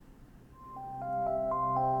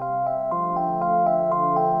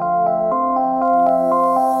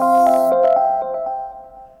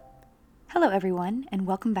everyone, and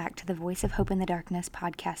welcome back to the Voice of Hope in the Darkness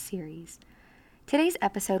podcast series. Today's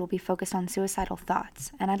episode will be focused on suicidal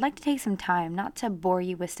thoughts, and I'd like to take some time not to bore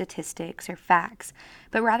you with statistics or facts,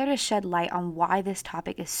 but rather to shed light on why this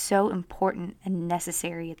topic is so important and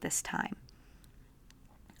necessary at this time.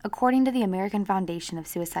 According to the American Foundation of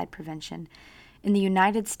Suicide Prevention, in the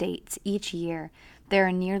United States, each year, there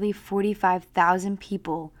are nearly 45,000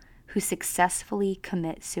 people who successfully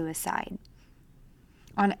commit suicide.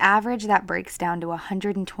 On average, that breaks down to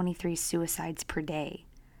 123 suicides per day.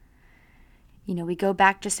 We go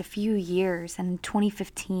back just a few years, and in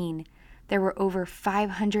 2015, there were over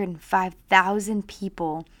 505,000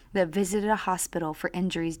 people that visited a hospital for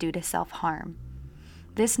injuries due to self-harm.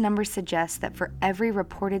 This number suggests that for every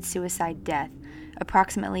reported suicide death,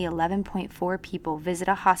 approximately 11.4 people visit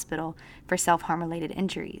a hospital for self-harm related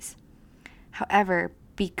injuries. However,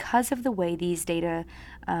 because of the way these data,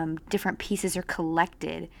 different pieces are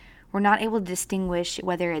collected, we're not able to distinguish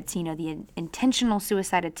whether it's, the intentional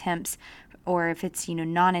suicide attempts or if it's,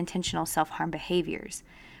 non-intentional self-harm behaviors.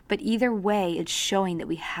 But either way, it's showing that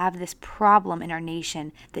we have this problem in our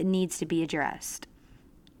nation that needs to be addressed.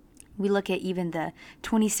 We look at even the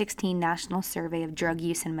 2016 National Survey of Drug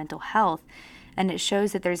Use and Mental Health, and it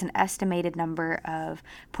shows that there's an estimated number of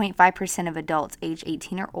 0.5% of adults age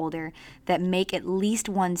 18 or older that make at least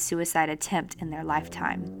one suicide attempt in their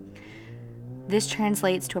lifetime. This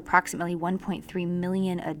translates to approximately 1.3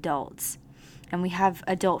 million adults. And we have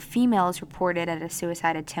adult females reported at a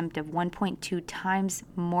suicide attempt of 1.2 times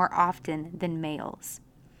more often than males.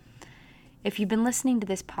 If you've been listening to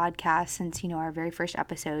this podcast since, our very first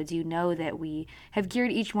episodes, you know that we have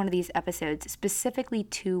geared each one of these episodes specifically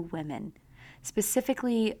to women,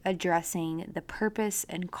 specifically addressing the purpose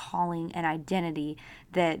and calling and identity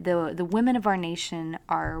that the women of our nation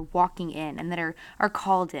are walking in and that are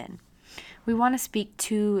called in. We want to speak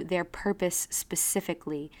to their purpose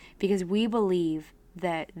specifically because we believe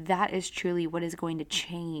that that is truly what is going to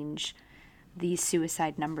change these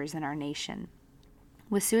suicide numbers in our nation.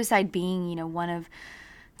 With suicide being, one of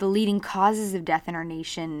the leading causes of death in our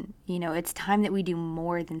nation, it's time that we do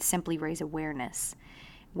more than simply raise awareness.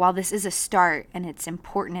 While this is a start and it's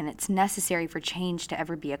important and it's necessary for change to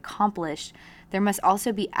ever be accomplished, there must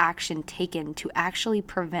also be action taken to actually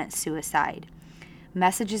prevent suicide.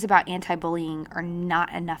 Messages about anti-bullying are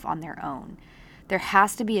not enough on their own. There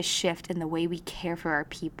has to be a shift in the way we care for our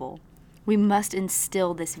people. We must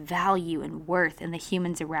instill this value and worth in the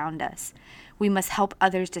humans around us. We must help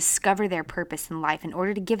others discover their purpose in life in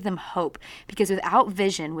order to give them hope, because without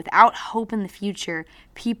vision, without hope in the future,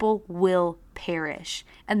 people will perish.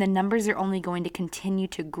 And the numbers are only going to continue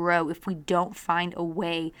to grow if we don't find a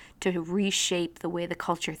way to reshape the way the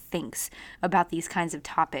culture thinks about these kinds of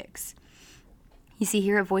topics. You see,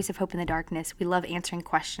 here at Voice of Hope in the Darkness, we love answering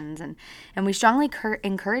questions, and we strongly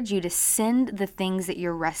encourage you to send the things that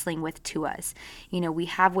you're wrestling with to us. We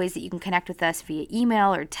have ways that you can connect with us via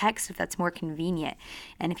email or text if that's more convenient.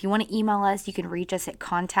 And if you want to email us, you can reach us at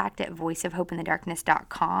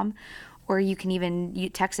contact@voiceofhopeinthedarkness.com, or you can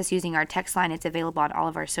even text us using our text line. It's available on all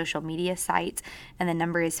of our social media sites, and the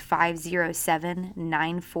number is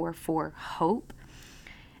 507-944-HOPE.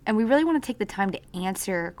 And we really want to take the time to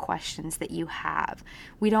answer questions that you have.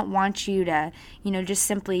 We don't want you to, just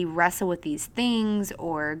simply wrestle with these things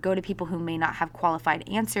or go to people who may not have qualified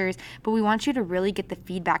answers, but we want you to really get the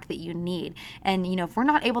feedback that you need. And, if we're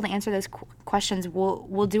not able to answer those questions,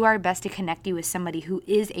 we'll do our best to connect you with somebody who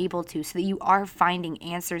is able to, so that you are finding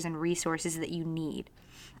answers and resources that you need.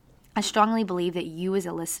 I strongly believe that you as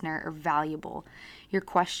a listener are valuable. Your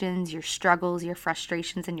questions, your struggles, your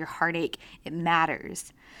frustrations, and your heartache, it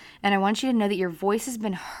matters. And I want you to know that your voice has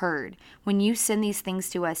been heard. When you send these things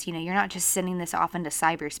to us, you're not just sending this off into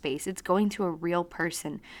cyberspace. It's going to a real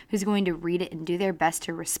person who's going to read it and do their best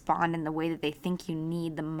to respond in the way that they think you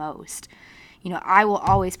need the most. I will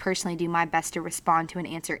always personally do my best to respond to and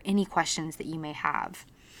answer any questions that you may have.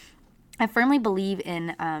 I firmly believe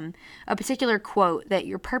in a particular quote that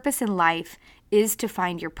your purpose in life is to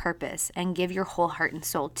find your purpose and give your whole heart and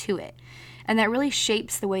soul to it. And that really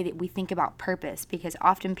shapes the way that we think about purpose, because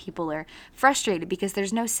often people are frustrated because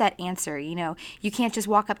there's no set answer. You can't just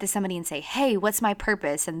walk up to somebody and say, "Hey, what's my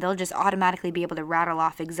purpose?" and they'll just automatically be able to rattle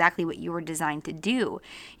off exactly what you were designed to do.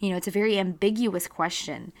 It's a very ambiguous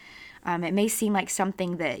question. It may seem like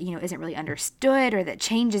something that, isn't really understood or that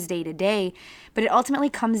changes day to day, but it ultimately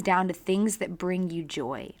comes down to things that bring you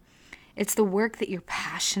joy. It's the work that you're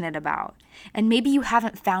passionate about. And maybe you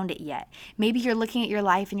haven't found it yet. Maybe you're looking at your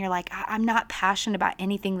life and you're like, I'm not passionate about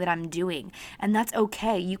anything that I'm doing. And that's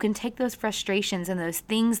okay. You can take those frustrations and those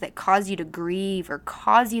things that cause you to grieve or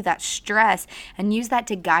cause you that stress and use that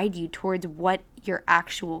to guide you towards what your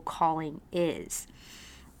actual calling is.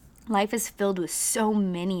 Life is filled with so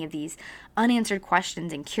many of these unanswered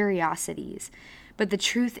questions and curiosities. But the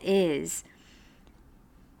truth is,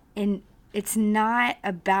 it's not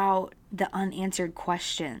about the unanswered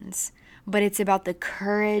questions, but it's about the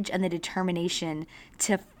courage and the determination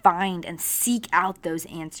to find and seek out those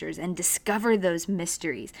answers and discover those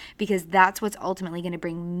mysteries, because that's what's ultimately going to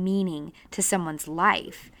bring meaning to someone's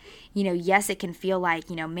life. Yes, it can feel like,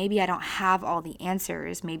 maybe I don't have all the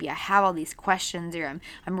answers. Maybe I have all these questions, or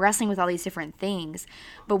I'm wrestling with all these different things.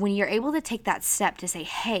 But when you're able to take that step to say,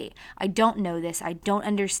 hey, I don't know this. I don't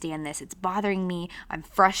understand this. It's bothering me. I'm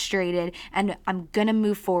frustrated, and I'm going to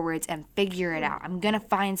move forwards and figure it out. I'm going to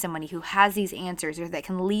find somebody who has these answers or that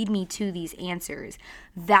can lead me to these answers.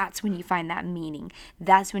 That's when you find that meaning.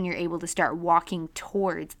 That's when you're able to start walking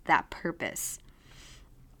towards that purpose.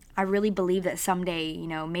 I really believe that someday,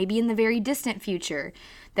 maybe in the very distant future,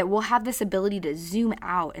 that we'll have this ability to zoom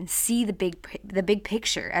out and see the big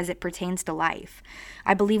picture as it pertains to life.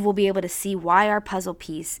 I believe we'll be able to see why our puzzle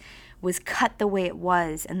piece was cut the way it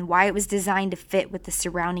was and why it was designed to fit with the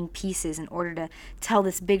surrounding pieces in order to tell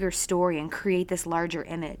this bigger story and create this larger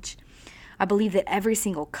image. I believe that every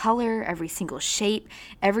single color, every single shape,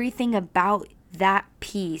 everything about that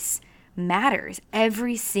piece matters.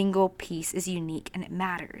 Every single piece is unique and it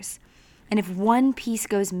matters. And if one piece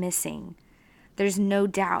goes missing, there's no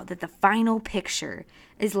doubt that the final picture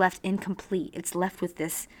is left incomplete. It's left with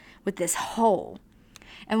this hole.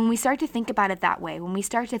 And when we start to think about it that way, when we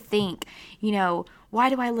start to think, why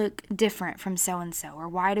do I look different from so-and-so? Or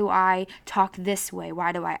why do I talk this way?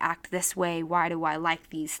 Why do I act this way? Why do I like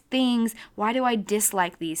these things? Why do I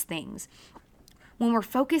dislike these things? When we're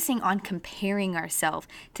focusing on comparing ourselves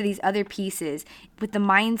to these other pieces with the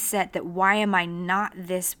mindset that why am I not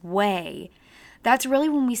this way, that's really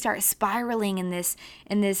when we start spiraling in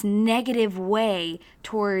this negative way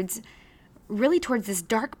towards this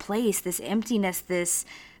dark place, this emptiness, this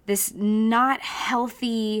not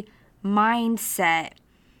healthy mindset,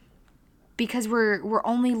 because we're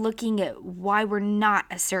only looking at why we're not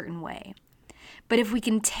a certain way. But if we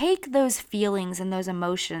can take those feelings and those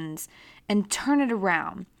emotions and turn it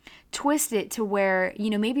around, twist it to where,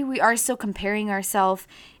 maybe we are still comparing ourselves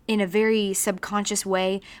in a very subconscious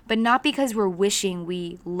way, but not because we're wishing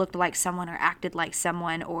we looked like someone or acted like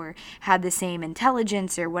someone or had the same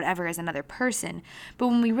intelligence or whatever as another person. But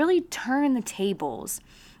when we really turn the tables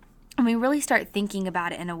and we really start thinking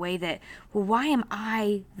about it in a way that, well, why am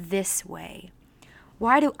I this way?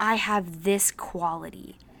 Why do I have this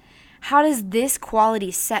quality? How does this quality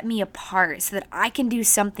set me apart so that I can do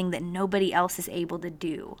something that nobody else is able to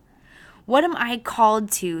do? What am I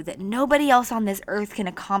called to that nobody else on this earth can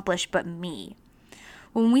accomplish but me?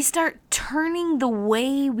 When we start turning the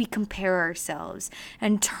way we compare ourselves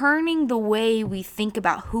and turning the way we think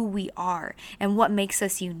about who we are and what makes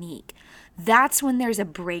us unique, that's when there's a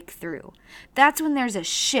breakthrough. That's when there's a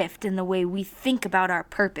shift in the way we think about our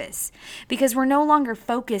purpose. Because we're no longer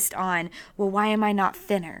focused on, well, why am I not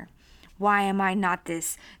thinner? Why am I not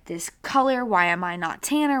this color? Why am I not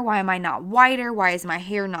tanner? Why am I not whiter? Why is my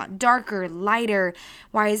hair not darker, lighter?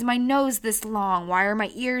 Why is my nose this long? Why are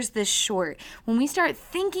my ears this short? When we start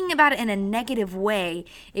thinking about it in a negative way,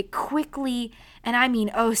 it quickly, and I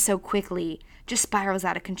mean oh so quickly, just spirals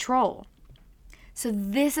out of control. So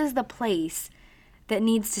this is the place that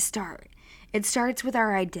needs to start. It starts with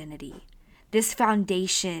our identity, this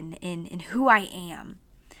foundation in who I am.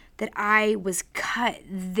 That I was cut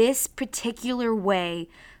this particular way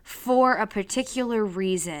for a particular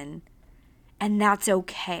reason, and that's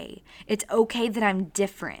okay. It's okay that I'm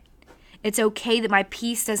different. It's okay that my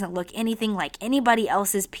piece doesn't look anything like anybody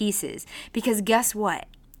else's pieces, because guess what?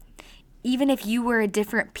 Even if you were a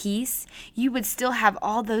different piece, you would still have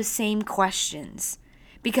all those same questions,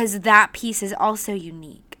 because that piece is also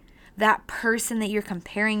unique. That person that you're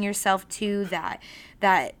comparing yourself to,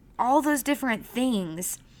 that all those different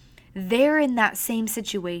things, they're in that same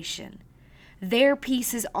situation. Their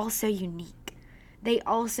piece is also unique. They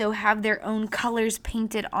also have their own colors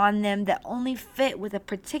painted on them that only fit with a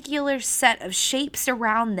particular set of shapes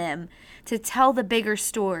around them to tell the bigger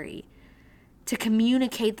story, to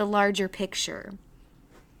communicate the larger picture.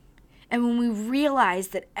 And when we realize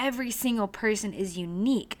that every single person is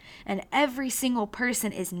unique and every single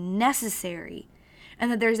person is necessary, and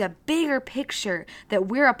that there's a bigger picture that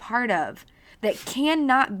we're a part of, that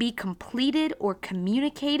cannot be completed or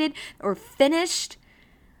communicated or finished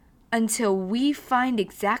until we find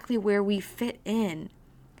exactly where we fit in.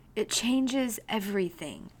 It changes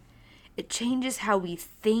everything. It changes how we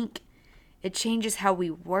think. It changes how we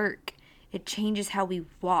work. It changes how we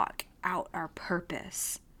walk out our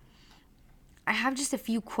purpose. I have just a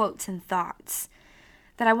few quotes and thoughts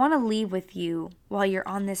that I want to leave with you while you're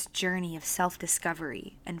on this journey of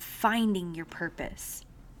self-discovery and finding your purpose.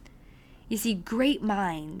 You see, great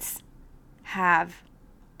minds have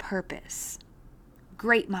purpose.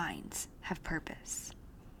 Great minds have purpose.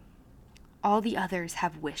 All the others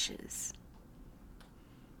have wishes.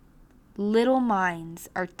 Little minds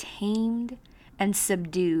are tamed and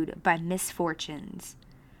subdued by misfortunes,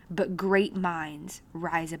 but great minds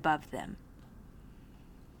rise above them.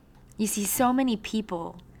 You see, so many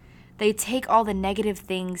people, they take all the negative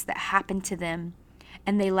things that happen to them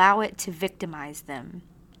and they allow it to victimize them.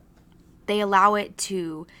 They allow it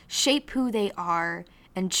to shape who they are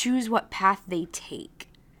and choose what path they take.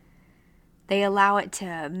 They allow it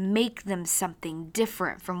to make them something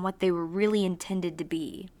different from what they were really intended to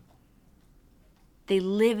be. They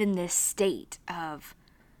live in this state of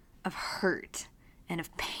hurt and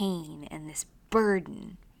of pain and this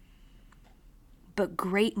burden. But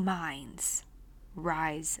great minds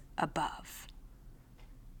rise above.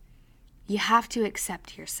 You have to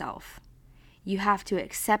accept yourself. You have to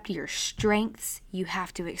accept your strengths. You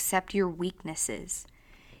have to accept your weaknesses.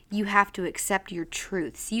 You have to accept your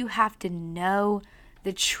truths. You have to know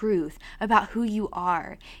the truth about who you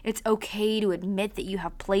are. It's okay to admit that you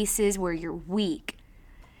have places where you're weak,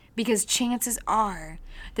 because chances are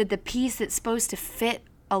that the piece that's supposed to fit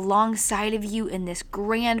alongside of you in this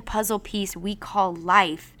grand puzzle piece we call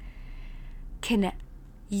life can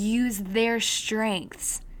use their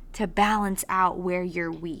strengths to balance out where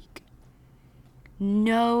you're weak.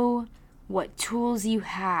 Know what tools you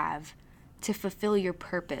have to fulfill your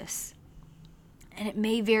purpose. And it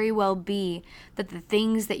may very well be that the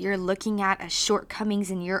things that you're looking at as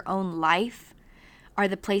shortcomings in your own life are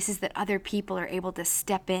the places that other people are able to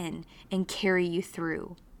step in and carry you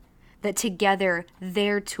through. That together,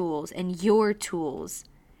 their tools and your tools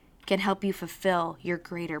can help you fulfill your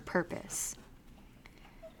greater purpose.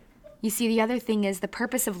 You see, the other thing is the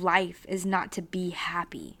purpose of life is not to be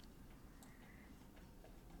happy,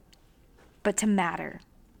 but to matter,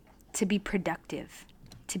 to be productive,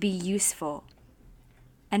 to be useful,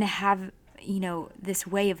 and to have, this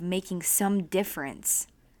way of making some difference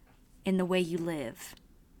in the way you live.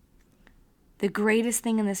 The greatest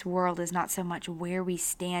thing in this world is not so much where we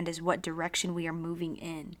stand as what direction we are moving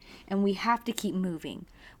in. And we have to keep moving.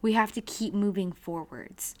 We have to keep moving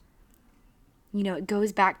forwards. It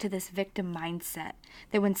goes back to this victim mindset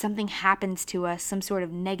that when something happens to us, some sort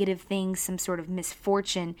of negative thing, some sort of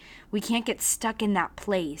misfortune, we can't get stuck in that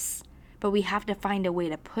place, but we have to find a way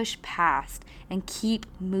to push past and keep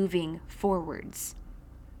moving forwards.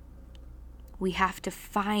 We have to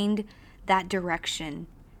find that direction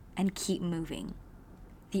and keep moving.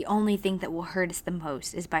 The only thing that will hurt us the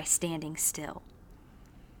most is by standing still.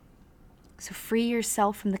 So free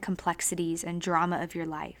yourself from the complexities and drama of your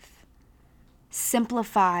life.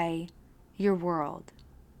 Simplify your world.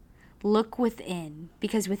 Look within,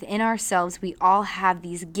 because within ourselves we all have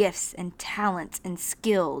these gifts and talents and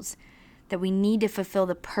skills that we need to fulfill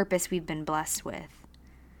the purpose we've been blessed with.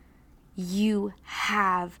 You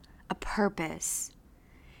have a purpose.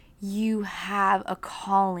 You have a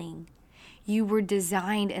calling. You were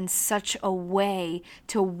designed in such a way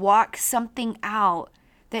to walk something out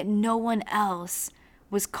that no one else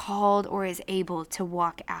was called or is able to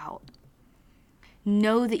walk out.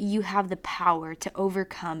 Know that you have the power to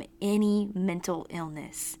overcome any mental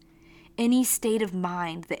illness, any state of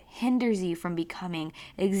mind that hinders you from becoming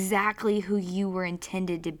exactly who you were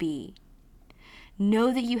intended to be.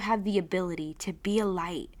 Know that you have the ability to be a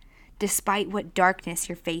light despite what darkness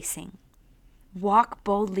you're facing. Walk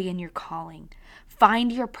boldly in your calling.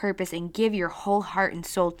 Find your purpose and give your whole heart and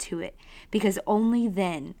soul to it, because only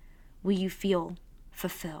then will you feel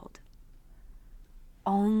fulfilled.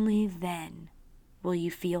 Only then will you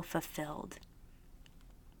feel fulfilled.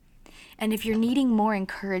 And if you're needing more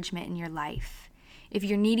encouragement in your life, if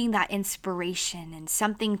you're needing that inspiration and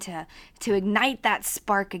something to ignite that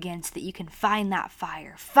spark again so that you can find that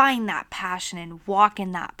fire, find that passion, and walk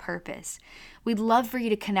in that purpose, we'd love for you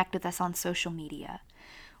to connect with us on social media.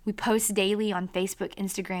 We post daily on Facebook,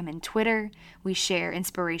 Instagram, and Twitter. We share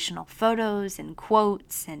inspirational photos and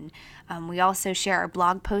quotes, and we also share our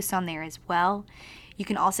blog posts on there as well. You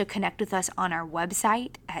can also connect with us on our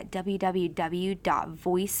website at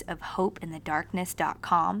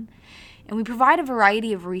www.voiceofhopeinthedarkness.com. And we provide a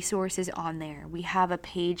variety of resources on there. We have a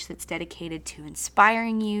page that's dedicated to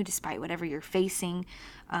inspiring you despite whatever you're facing.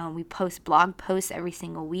 We post blog posts every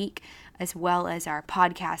single week, as well as our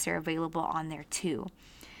podcasts are available on there too.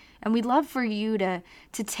 And we'd love for you to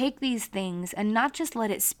take these things and not just let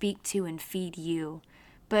it speak to and feed you,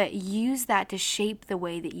 but use that to shape the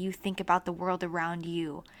way that you think about the world around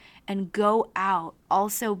you and go out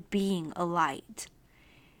also being a light.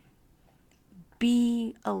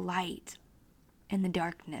 Be a light in the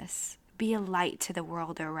darkness. Be a light to the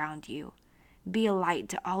world around you. Be a light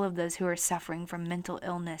to all of those who are suffering from mental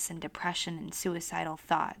illness and depression and suicidal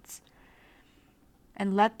thoughts.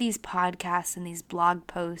 And let these podcasts and these blog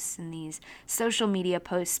posts and these social media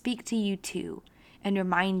posts speak to you too and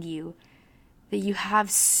remind you that you have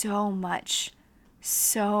so much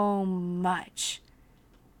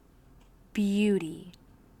beauty.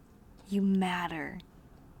 You matter.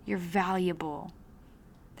 You're valuable.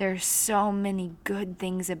 There are so many good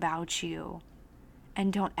things about you.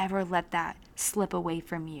 And don't ever let that slip away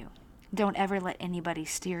from you. Don't ever let anybody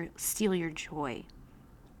steal your joy.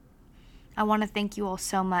 I want to thank you all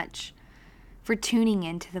so much for tuning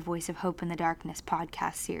in to the Voice of Hope in the Darkness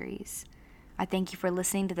podcast series. I thank you for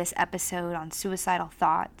listening to this episode on suicidal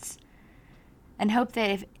thoughts, and hope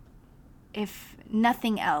that if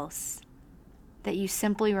nothing else, that you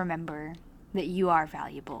simply remember that you are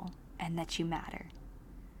valuable and that you matter.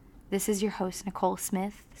 This is your host, Nicole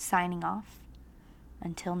Smith, signing off.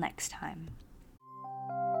 Until next time.